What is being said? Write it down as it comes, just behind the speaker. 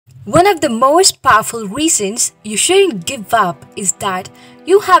One of the most powerful reasons you shouldn't give up is that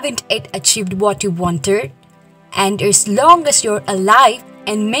you haven't yet achieved what you wanted. And as long as you're alive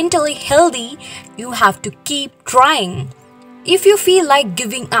and mentally healthy, you have to keep trying. If you feel like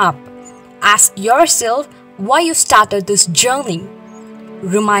giving up, ask yourself why you started this journey.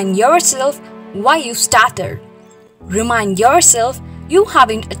 Remind yourself why you started. Remind yourself you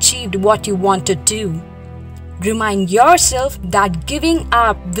haven't achieved what you wanted to. Remind yourself that giving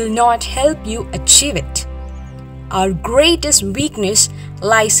up will not help you achieve it. Our greatest weakness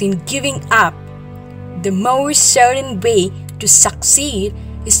lies in giving up. The most certain way to succeed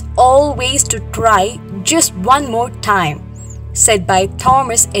is always to try just one more time, said by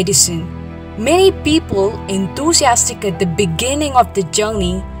Thomas Edison. Many people enthusiastic at the beginning of the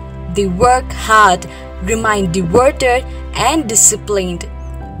journey, they work hard, remain devoted and disciplined.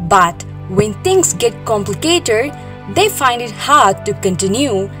 But when things get complicated, they find it hard to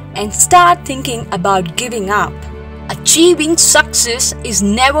continue and start thinking about giving up. Achieving success is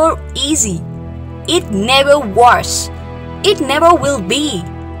never easy. It never was. It never will be.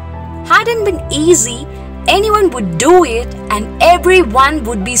 Hadn't been easy, anyone would do it and everyone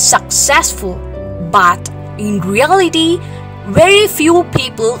would be successful. But in reality, very few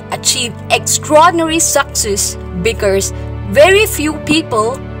people achieve extraordinary success because very few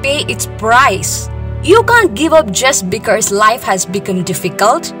people pay its price. You can't give up just because life has become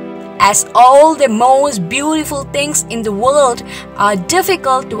difficult, as all the most beautiful things in the world are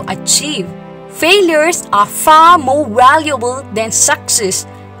difficult to achieve. Failures are far more valuable than success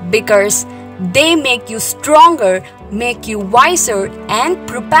because they make you stronger, make you wiser, and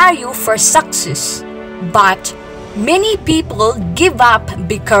prepare you for success. But many people give up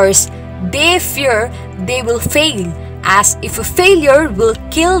because they fear they will fail, as if a failure will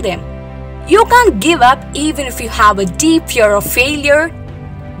kill them. You can't give up even if you have a deep fear of failure.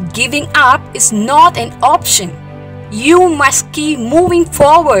 Giving up is not an option. You must keep moving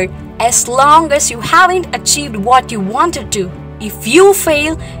forward as long as you haven't achieved what you wanted to. If you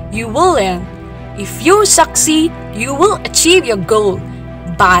fail, you will learn. If you succeed, you will achieve your goal.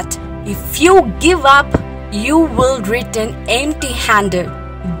 But if you give up, you will return empty-handed.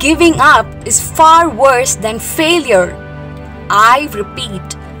 Giving up is far worse than failure. I repeat,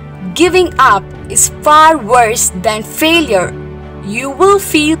 giving up is far worse than failure. You will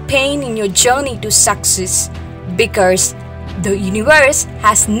feel pain in your journey to success because the universe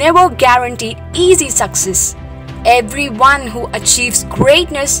has never guaranteed easy success. Everyone who achieves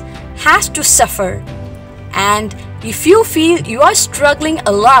greatness has to suffer. And if you feel you are struggling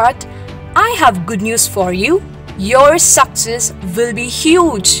a lot, I have good news for you. Your success will be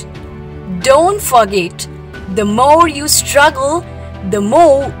huge. Don't forget, the more you struggle, the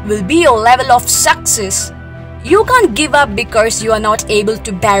more will be your level of success. You can't give up because you are not able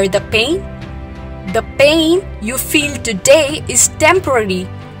to bear the pain. The pain you feel today is temporary,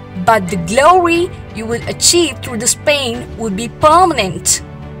 but the glory you will achieve through this pain will be permanent.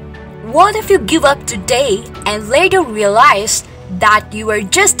 What if you give up today and later realize that you are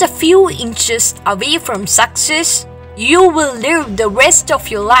just a few inches away from success? You will live the rest of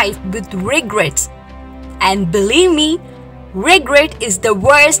your life with regrets. And believe me, regret is the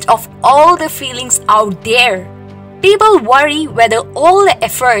worst of all the feelings out there. People worry whether all the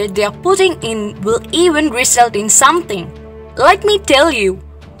effort they are putting in will even result in something. Let me tell you,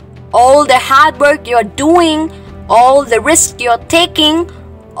 all the hard work you are doing, all the risks you are taking,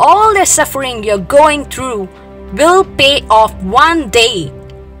 all the suffering you are going through will pay off one day.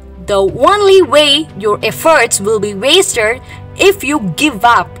 The only way your efforts will be wasted if you give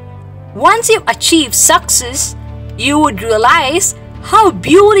up. Once you achieve success, you would realize how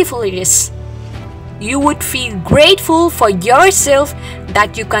beautiful it is. You would feel grateful for yourself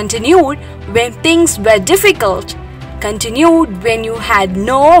that you continued when things were difficult, continued when you had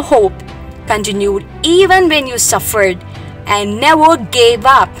no hope, continued even when you suffered, and never gave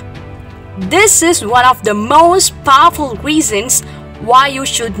up. This is one of the most powerful reasons why you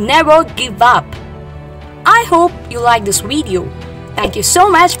should never give up. I hope you like this video. Thank you so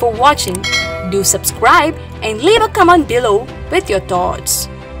much for watching. Do subscribe and leave a comment below with your thoughts.